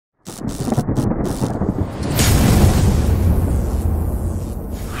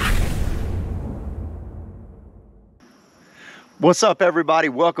What's up, everybody?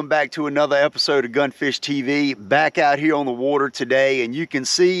 Welcome back to another episode of Gunfish TV. Back out here on the water today, and you can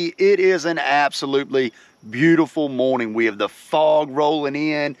see it is an absolutely beautiful morning. We have the fog rolling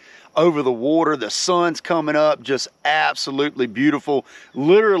in over the water. The sun's coming up, just absolutely beautiful.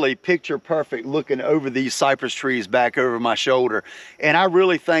 Literally picture perfect looking over these cypress trees back over my shoulder. And I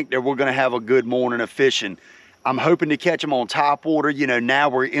really think that we're gonna have a good morning of fishing. I'm hoping to catch them on top water. You know, now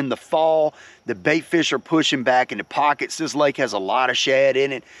we're in the fall. The bait fish are pushing back into pockets. This lake has a lot of shad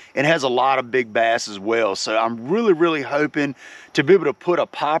in it and has a lot of big bass as well. So I'm really hoping to be able to put a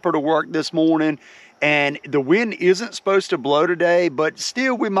popper to work this morning. And the wind isn't supposed to blow today, but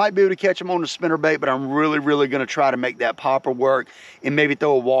still we might be able to catch them on the spinnerbait. But I'm really gonna try to make that popper work and maybe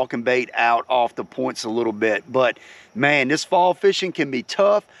throw a walking bait out off the points a little bit. But man, this fall fishing can be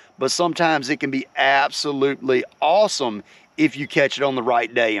tough, but sometimes it can be absolutely awesome if you catch it on the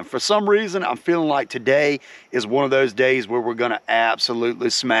right day. And for some reason, I'm feeling like today is one of those days where we're gonna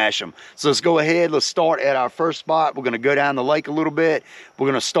absolutely smash them. So let's go ahead, let's start at our first spot. We're gonna go down the lake a little bit. We're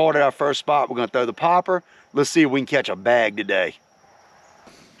gonna start at our first spot. We're gonna throw the popper. Let's see if we can catch a bag today.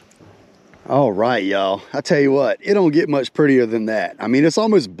 All right, y'all. I tell you what, it don't get much prettier than that. I mean, it's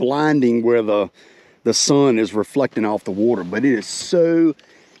almost blinding where the sun is reflecting off the water, but it is so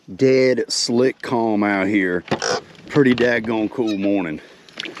dead slick calm out here. Pretty daggone cool morning.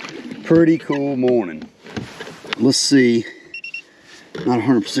 Pretty cool morning. Let's see, not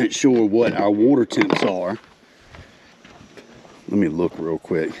 100% sure what our water temps are. Let me look real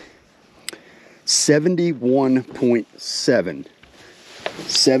quick. 71.7.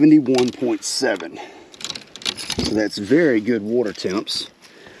 71.7. So that's very good water temps.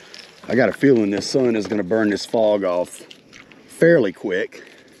 I got a feeling this sun is going to burn this fog off fairly quick.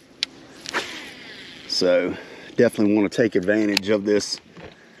 So definitely want to take advantage of this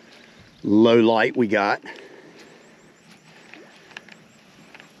low light we got. I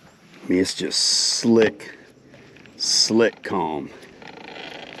mean, it's just slick calm.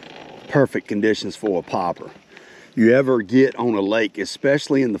 Perfect conditions for a popper. You ever get on a lake,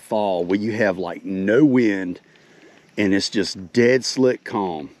 especially in the fall, where you have like no wind and it's just dead slick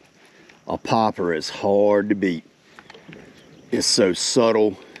calm, a popper is hard to beat. It's so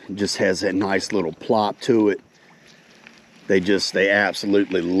subtle, just has that nice little plop to it. They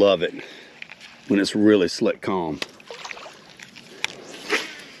absolutely love it when it's really slick calm.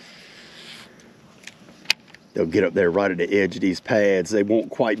 They'll get up there right at the edge of these pads. They won't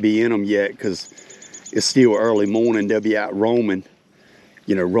quite be in them yet because it's still early morning. They'll be out roaming,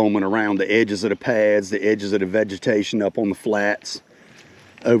 you know, roaming around the edges of the pads, the edges of the vegetation, up on the flats,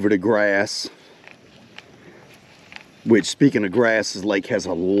 over the grass. Which, speaking of grass, this lake has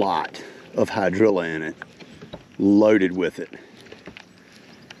a lot of hydrilla in it. Loaded with it.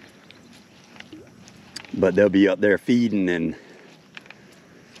 But they'll be up there feeding, and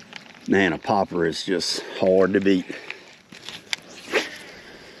man, a popper is just hard to beat.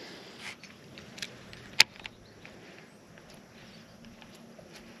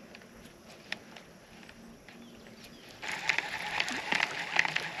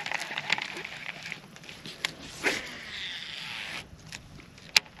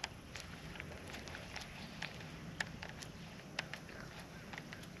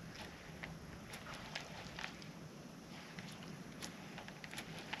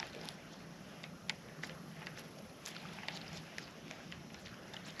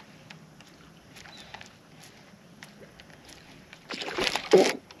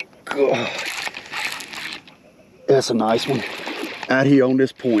 God, that's a nice one out here on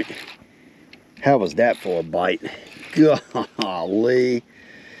this point. How was that for a bite? Golly,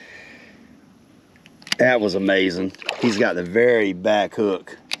 that was amazing. He's got the very back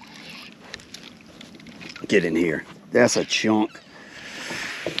hook. Get in here. That's a chunk.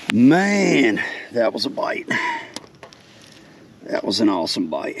 Man, that was a bite. That was an awesome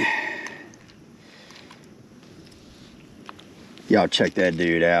bite. Y'all check that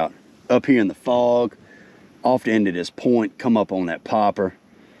dude out. Up here in the fog, off the end of this point, come up on that popper.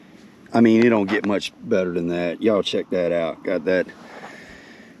 I mean, it don't get much better than that. Y'all check that out. Got that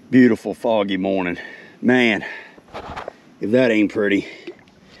beautiful foggy morning. Man, if that ain't pretty.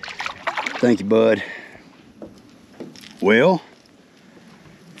 Thank you, bud. Well,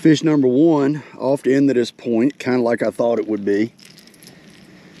 fish number one off the end of this point, kind of like I thought it would be.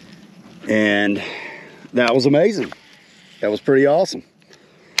 And that was amazing. That was pretty awesome.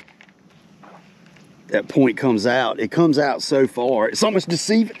 That point comes out. It comes out so far. It's almost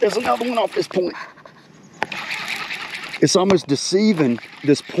deceiving. There's another one off this point. It's almost deceiving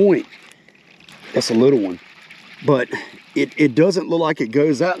this point. That's a little one. But it doesn't look like it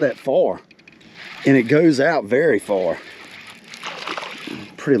goes out that far. And it goes out very far.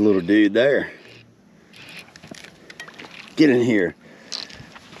 pretty little dude there. Get in here.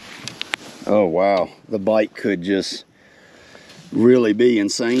 Oh wow, the bite could just really be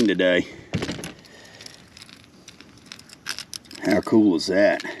insane today. How cool is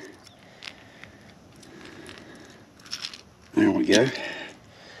that? There we go.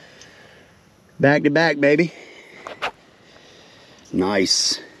 Back to back, baby.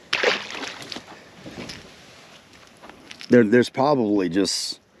 Nice. There's probably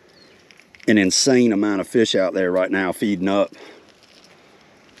just an insane amount of fish out there right now feeding up.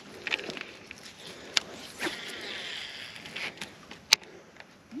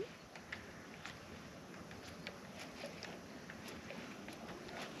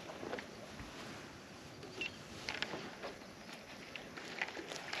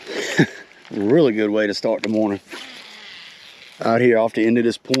 Really good way to start the morning. Out here off the end of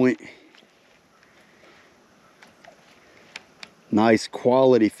this point. Nice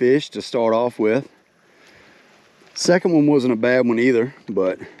quality fish to start off with. Second one wasn't a bad one either,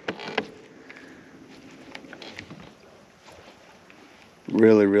 but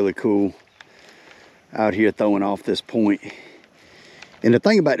really, really cool out here throwing off this point. And the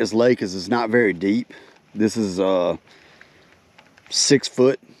thing about this lake is it's not very deep. This is 6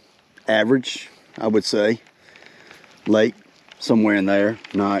 foot average, I would say, lake, somewhere in there.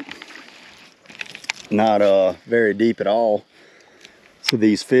 Not very deep at all. So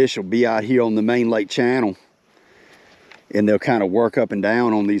these fish will be out here on the main lake channel, and they'll kind of work up and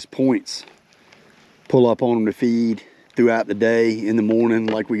down on these points, pull up on them to feed throughout the day, in the morning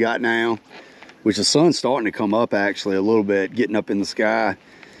like we got now, which the sun's starting to come up actually a little bit, getting up in the sky.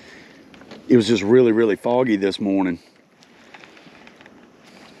 It was just really, really foggy this morning.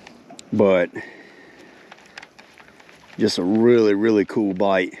 But just a really, really cool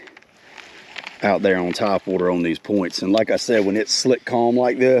bite out there on top water on these points. And like I said, when it's slick calm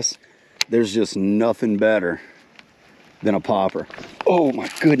like this, there's just nothing better than a popper. Oh my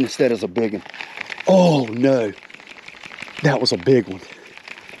goodness, that is a big one. Oh no, that was a big one.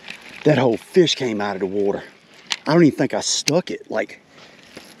 That whole fish came out of the water. I don't even think I stuck it. Like,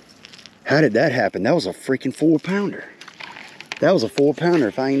 how did that happen? That was a freaking 4-pounder. That was a 4-pounder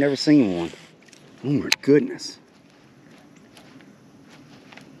if I ain't never seen one. Oh my goodness.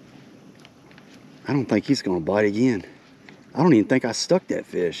 I don't think he's gonna bite again. I don't even think I stuck that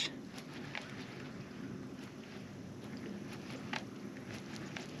fish.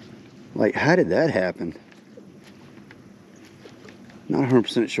 Like, how did that happen? Not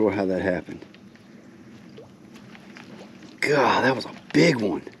 100% sure how that happened. God, that was a big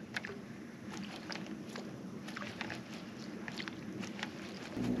one.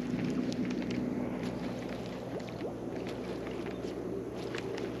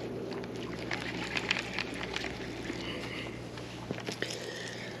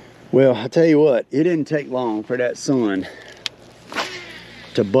 Well, I tell you what, it didn't take long for that sun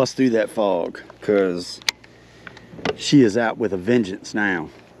to bust through that fog, because she is out with a vengeance now.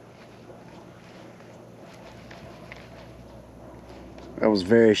 That was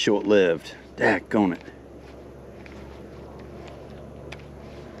very short-lived. Daggone it.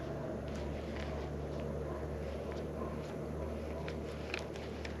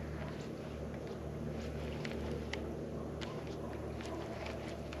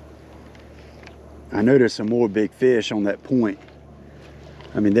 I know there's some more big fish on that point.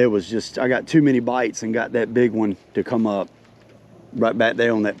 I mean, there was just, I got too many bites and got that big one to come up right back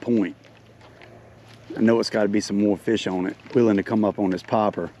there on that point. I know it's got to be some more fish on it, willing to come up on this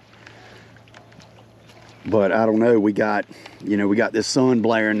popper. But I don't know, we got, you know, we got this sun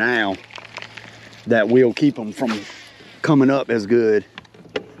blaring now that will keep them from coming up as good.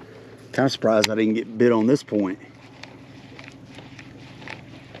 Kind of surprised I didn't get bit on this point.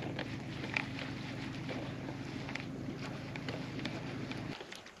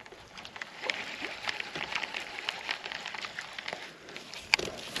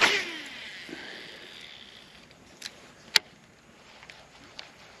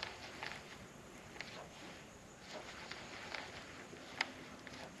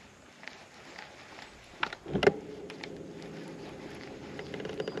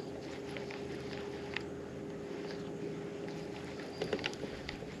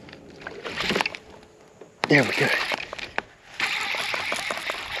 There we go.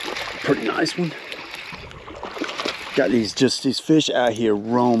 Pretty nice one. Got these fish out here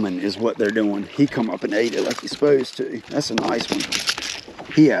roaming is what they're doing. He come up and ate it like he's supposed to. That's a nice one.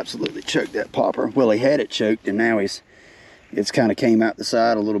 He absolutely choked that popper. Well, he had it choked, and now it's kind of came out the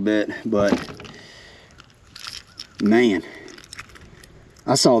side a little bit, but man,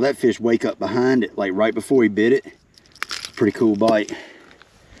 I saw that fish wake up behind it like right before he bit it. Pretty cool bite.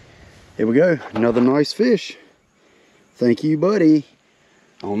 Here we go, another nice fish. Thank you, buddy,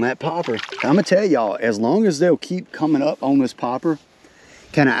 on that popper. I'm gonna tell y'all, as long as they'll keep coming up on this popper,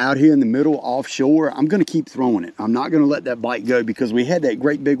 kind of out here in the middle offshore, I'm gonna keep throwing it. I'm not gonna let that bite go, because we had that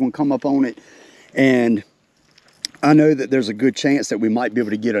great big one come up on it, and I know that there's a good chance that we might be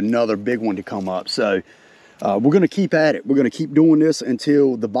able to get another big one to come up. So we're gonna keep at it. We're gonna keep doing this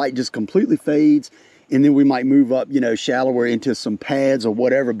until the bite just completely fades, and then we might move up, you know, shallower into some pads or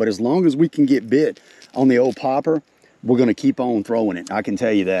whatever. But as long as we can get bit on the old popper, we're gonna keep on throwing it. I can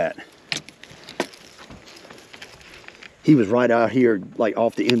tell you that. He was right out here, like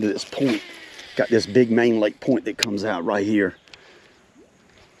off the end of this point. Got this big main lake point that comes out right here.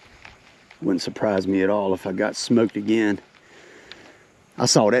 Wouldn't surprise me at all if I got smoked again. I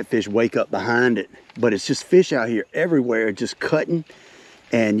saw that fish wake up behind it, but it's just fish out here everywhere, just cutting.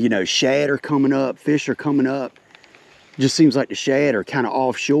 And you know, shad are coming up, fish are coming up. Just seems like the shad are kind of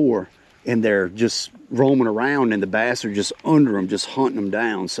offshore, and they're just roaming around, and the bass are just under them, just hunting them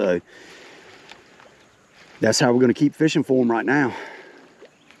down. So that's how we're going to keep fishing for them right now.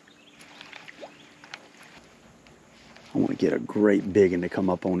 I want to get a great big one to come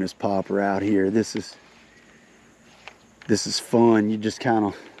up on this popper out here. This is fun. You just kind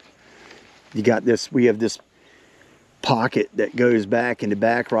of, you got this, we have this pocket that goes back in the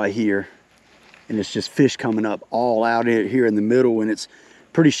back right here, and it's just fish coming up all out here in the middle, and it's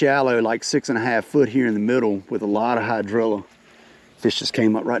pretty shallow, like 6.5 foot here in the middle, with a lot of hydrilla. Fish just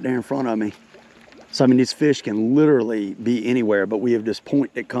came up right there in front of me. So I mean, these fish can literally be anywhere, but we have this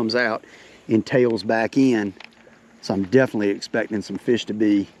point that comes out and tails back in. So I'm definitely expecting some fish to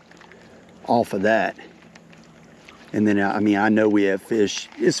be off of that. And then, I mean, I know we have fish,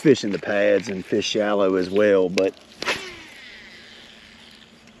 it's fish in the pads and fish shallow as well, but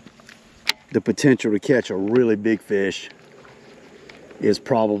the potential to catch a really big fish is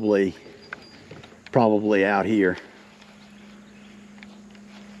probably out here.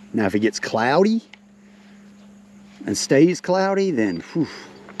 Now, if it gets cloudy and stays cloudy, then whew,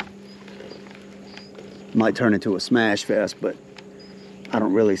 might turn into a smash fest, but I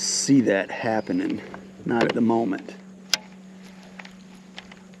don't really see that happening, not at the moment.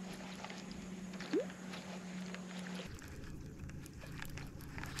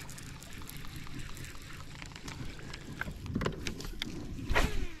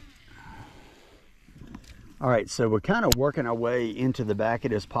 All right, so we're kind of working our way into the back of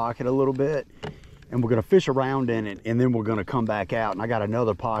this pocket a little bit, and we're gonna fish around in it, and then we're gonna come back out. And I got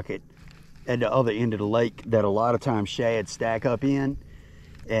another pocket at the other end of the lake that a lot of times shad stack up in,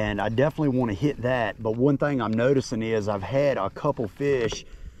 and I definitely want to hit that. But one thing I'm noticing is I've had a couple fish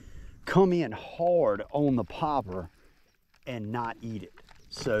come in hard on the popper and not eat it.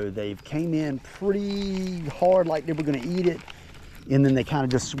 So they've came in pretty hard like they were going to eat it, and then they kind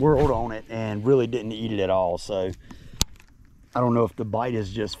of just swirled on it and really didn't eat it at all. So I don't know if the bite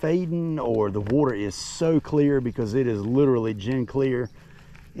is just fading or the water is so clear, because it is literally gin clear.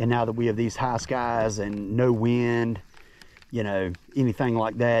 And now that we have these high skies and no wind, you know, anything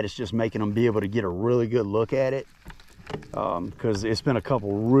like that, it's just making them be able to get a really good look at it. Because it's been a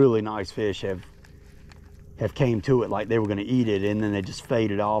couple really nice fish have came to it like they were going to eat it, and then they just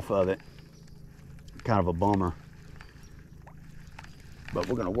faded off of it. Kind of a bummer. But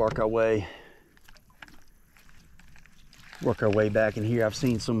we're going to work our way back in here. I've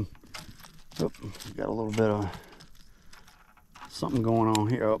seen some, oh, got a little bit of something going on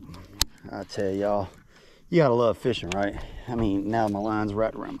here. Oh, I tell y'all, you gotta love fishing, right? I mean, now my line's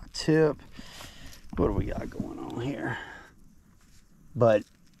right around my tip. What do we got going on here? But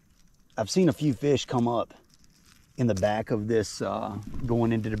I've seen a few fish come up in the back of this,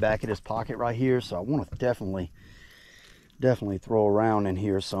 going into the back of this pocket right here. So I want to definitely throw around in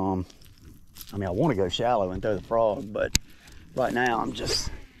here some. I mean, I want to go shallow and throw the frog, but right now I'm just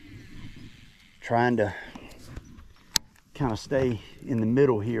trying to kind of stay in the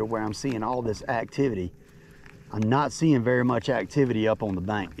middle here where I'm seeing all this activity. I'm not seeing very much activity up on the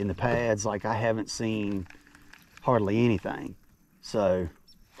bank. In the pads, like, I haven't seen hardly anything. So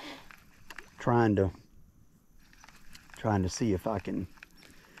trying to see if I can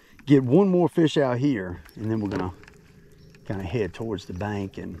get one more fish out here, and then we're gonna kind of head towards the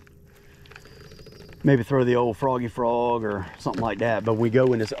bank and maybe throw the old froggy frog or something like that. But we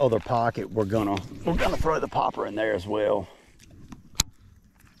go in this other pocket, we're gonna throw the popper in there as well.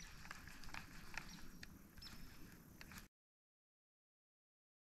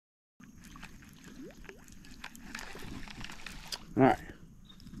 All right,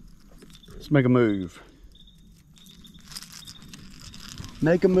 let's make a move.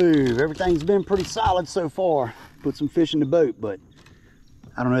 Make a move. Everything's been pretty solid so far. Put some fish in the boat, but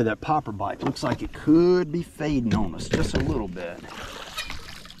I don't know, that popper bite looks like it could be fading on us just a little bit.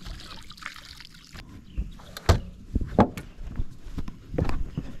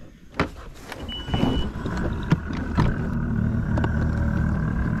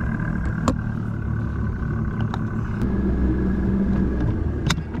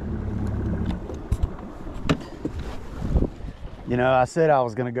 You know, I said I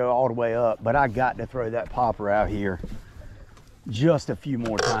was going to go all the way up, but I got to throw that popper out here just a few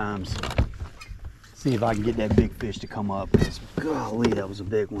more times. See if I can get that big fish to come up. Golly, that was a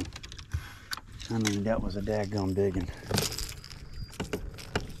big one. I mean, that was a daggone big one.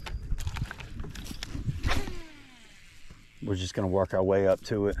 We're just going to work our way up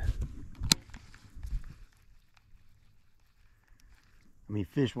to it. I mean,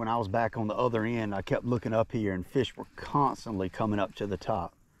 fish, when I was back on the other end, I kept looking up here and fish were constantly coming up to the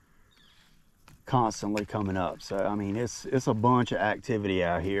top. Constantly coming up. So, I mean, it's a bunch of activity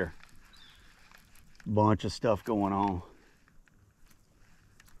out here. Bunch of stuff going on.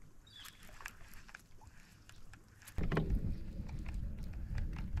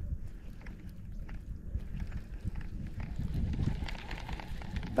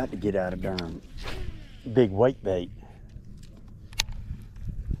 About to get out of darn big weight bait.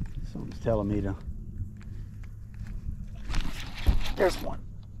 Someone's telling me to. There's one.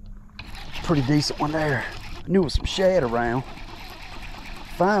 Pretty decent one there. I knew there was some shad around.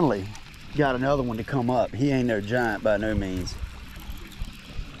 Finally got another one to come up. He ain't no giant by no means.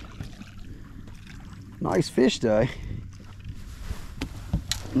 Nice fish though.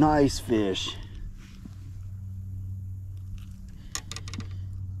 Nice fish.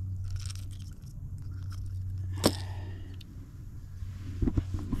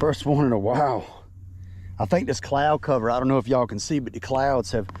 First one in a while. I think this cloud cover, I don't know if y'all can see, but the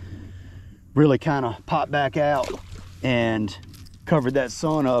clouds have really kind of popped back out and covered that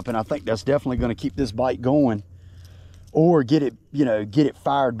sun up, and I think that's definitely going to keep this bite going or get it, you know, get it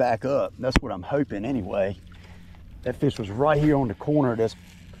fired back up. That's what I'm hoping anyway. That fish was right here on the corner of this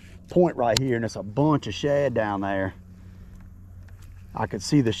point right here, and there's a bunch of shad down there. I could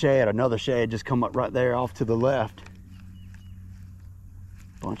see the shad, another shad just come up right there off to the left.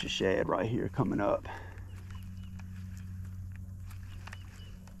 Bunch of shad right here coming up.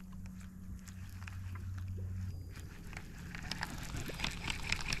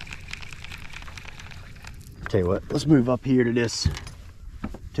 Tell you what, let's move up here to this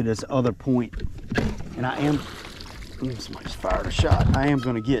other point, and I am. Somebody just fired a shot. I am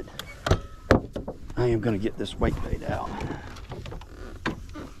gonna get this weight bait out.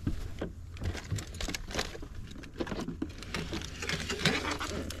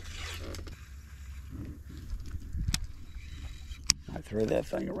 I throw that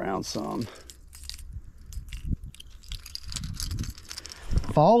thing around some.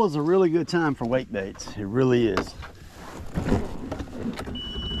 Fall is a really good time for weight baits. It really is. I'm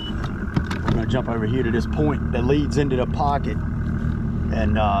gonna jump over here to this point that leads into the pocket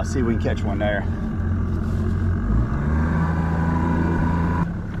and see if we can catch one there.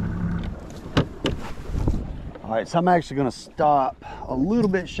 All right, so I'm actually gonna stop a little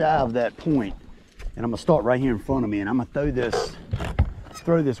bit shy of that point, and I'm gonna start right here in front of me, and I'm gonna throw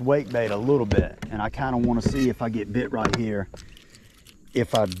this weight bait a little bit, and I kind of want to see if I get bit right here.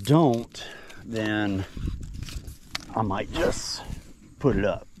 If I don't, then I might just put it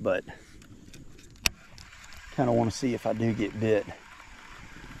up, but kind of want to see if I do get bit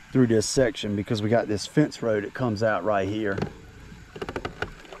through this section, because we got this fence road that comes out right here.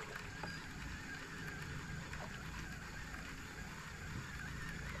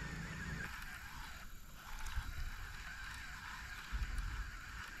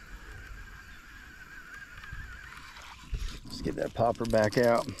 Let's get that popper back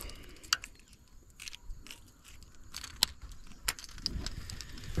out.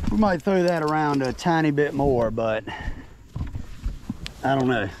 We might throw that around a tiny bit more, but I don't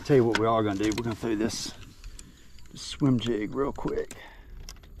know. Tell you what we are going to do. We're going to throw this swim jig real quick.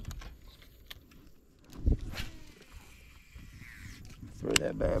 Throw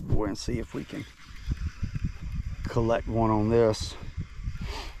that bad boy and see if we can collect one on this.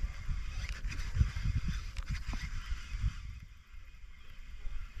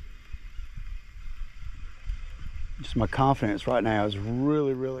 Just my confidence right now is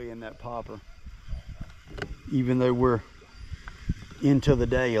really in that popper. Even though we're into the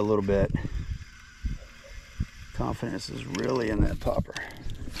day a little bit, confidence is really in that popper.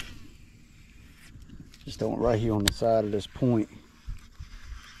 Just don't right here on the side of this point.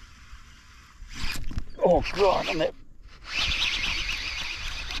 Oh God, on that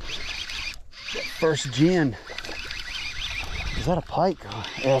first gin. Is that a pike?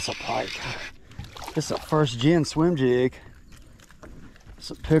 Yeah, it's a pike. This is a first gen swim jig.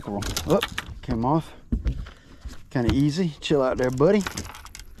 It's a pickerel. Oh, came off. Kind of easy. Chill out there, buddy.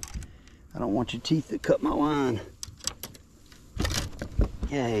 I don't want your teeth to cut my line.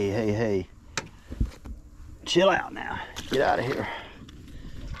 Hey, hey, hey. Chill out now. Get out of here.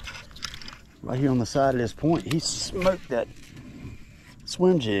 Right here on the side of this point, he smoked that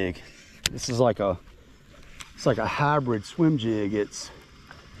swim jig. This is like a, it's like a hybrid swim jig. It's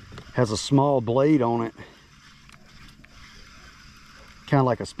has a small blade on it, kind of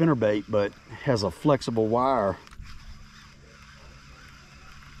like a spinnerbait, but has a flexible wire.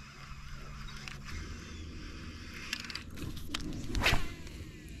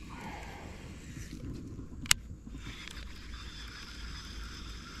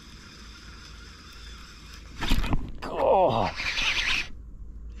 Oh,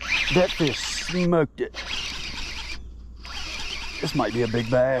 that fish smoked it. This might be a big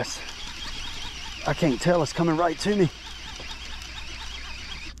bass. I can't tell, it's coming right to me.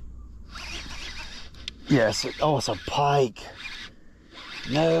 Yes, oh, it's a pike.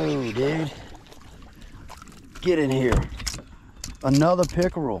 No, dude. Get in here. Another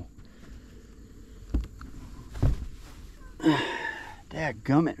pickerel.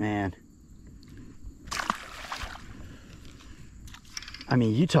 Dadgummit, man. I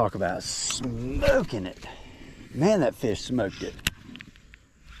mean, you talk about smoking it. Man, that fish smoked it.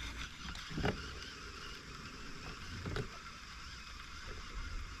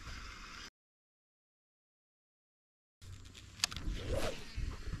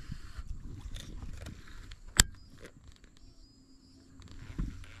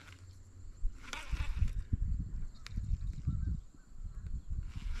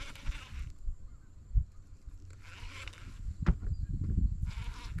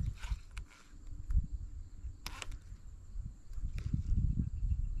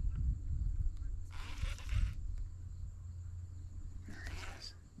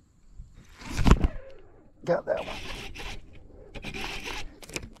 Got that one.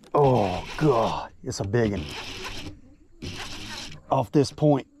 Oh God, it's a big one. Off this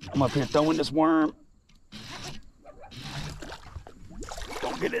point, I'm up here throwing this worm.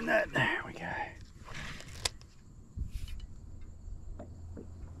 Don't get in that. There we go.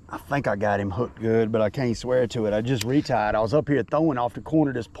 I think I got him hooked good, but I can't swear to it. I just retied. I was up here throwing off the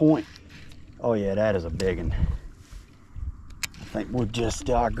corner of this point. Oh yeah, that is a big one. I think we're just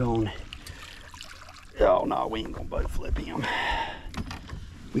doggone. Oh no, we ain't gonna boat flip him.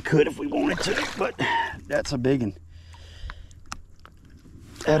 We could if we wanted to, but that's a big one.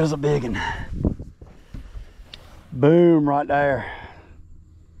 That is a big one. Boom, right there.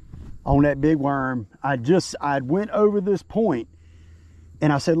 On that big worm. I went over this point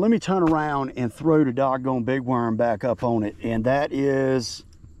and I said, let me turn around and throw the doggone big worm back up on it. And that is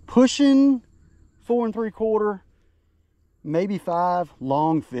pushing 4 3/4, maybe 5,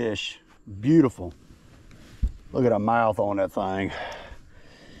 long fish. Beautiful. Look at our mouth on that thing.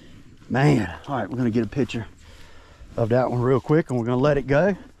 Man, all right, we're gonna get a picture of that one real quick and we're gonna let it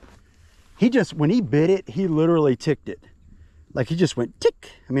go. He just, when he bit it, he literally ticked it. Like he just went tick.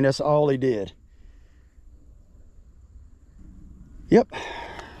 I mean, that's all he did. Yep.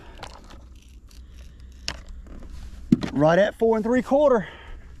 Right at 4 3/4.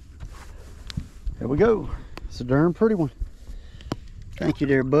 There we go. It's a darn pretty one. Thank you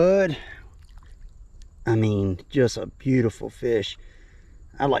there, bud. I mean, just a beautiful fish.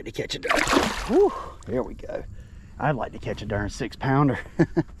 I'd like to catch a darn, whew, there we go. I'd like to catch a darn 6-pounder.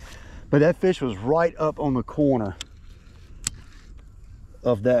 But that fish was right up on the corner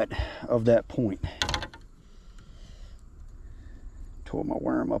of that point. Tore my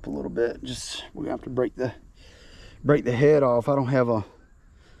worm up a little bit. Just, we're gonna have to break the head off. I don't have a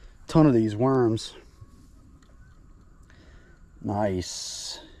ton of these worms.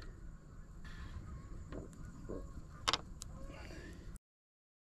 Nice.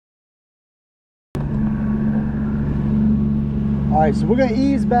 All right, so we're gonna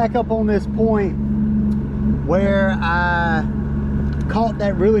ease back up on this point where I caught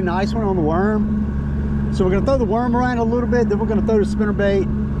that really nice one on the worm. So we're gonna throw the worm around a little bit, then we're gonna throw the spinnerbait,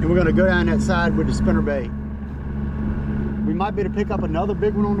 and we're gonna go down that side with the spinnerbait. We might be able to pick up another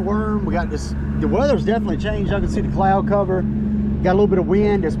big one on the worm. We got this, the weather's definitely changed. I can see the cloud cover. Got a little bit of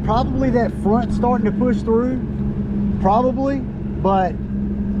wind. It's probably that front starting to push through, probably, but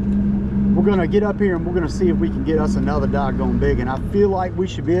we're gonna get up here and we're gonna see if we can get us another doggone big, and I feel like we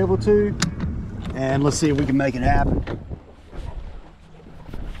should be able to, and let's see if we can make it happen.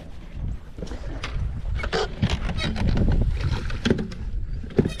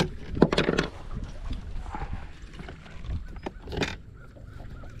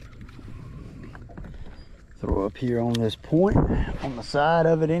 here on this point, on the side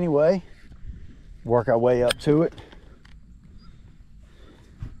of it anyway. Work our way up to it.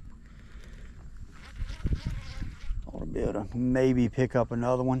 Ought to be able to maybe pick up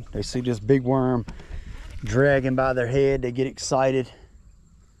another one. They see this big worm dragging by their head, they get excited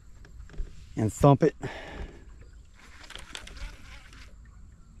and thump it.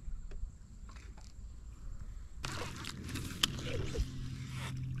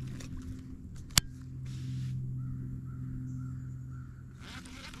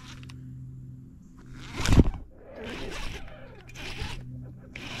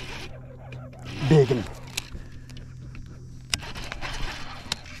 Big one.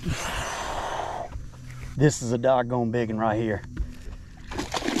 This is a doggone big one right here.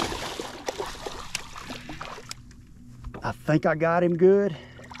 I think I got him good.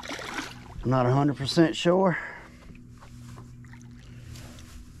 I'm not 100% sure.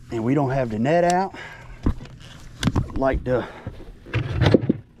 And we don't have the net out like the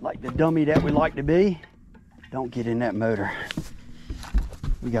dummy that we like to be. Don't get in that motor.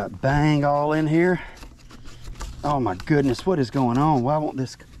 We got bang all in here. Oh my goodness, what is going on? Why won't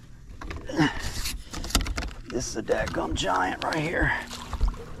this? This is a dadgum giant right here.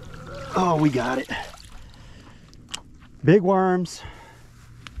 Oh, we got it. Big worms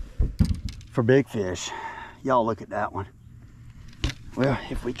for big fish. Y'all look at that one. Well,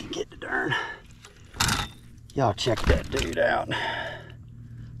 if we can get the darn. Y'all check that dude out.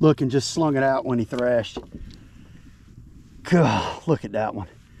 Look, and just slung it out when he thrashed. God, look at that one.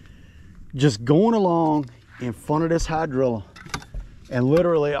 Just going along in front of this hydrilla, and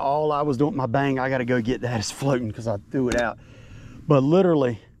literally all I was doing, my bang, I gotta go get that, it's floating because I threw it out. But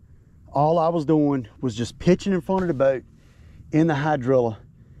literally all I was doing was just pitching in front of the boat in the hydrilla,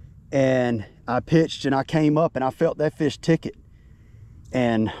 and I pitched and I came up and I felt that fish ticket,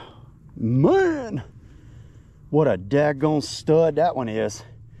 and man, what a daggone stud that one is.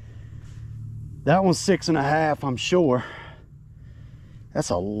 That one's 6.5, I'm sure. That's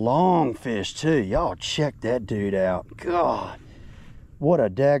a long fish too. Y'all check that dude out. God, what a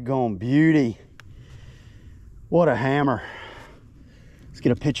daggone beauty. What a hammer. Let's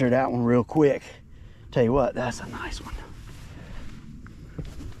get a picture of that one real quick. Tell you what, that's a nice one.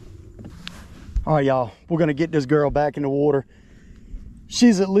 All right, y'all, we're gonna get this girl back in the water.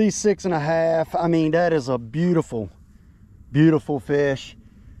 She's at least 6.5. I mean, that is a beautiful, beautiful fish.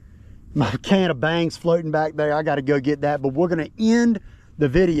 My can of bangs floating back there. I gotta go get that, but we're gonna end the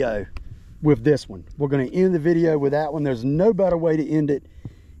video with this one. We're gonna end the video with that one. There's no better way to end it.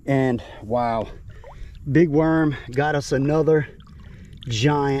 And wow, big worm got us another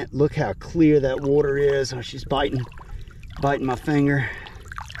giant. Look how clear that water is. Oh, she's biting my finger.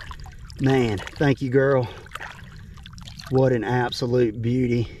 Man, thank you, girl. What an absolute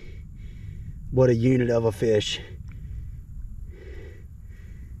beauty. What a unit of a fish.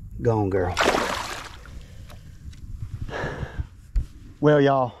 Go on, girl. Well,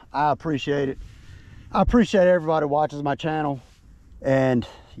 y'all, I appreciate it. I appreciate everybody who watches my channel. And,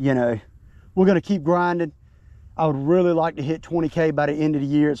 you know, we're going to keep grinding. I would really like to hit 20K by the end of the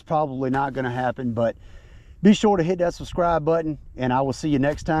year. It's probably not going to happen, but be sure to hit that subscribe button, and I will see you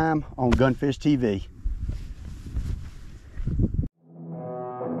next time on Gunfish TV.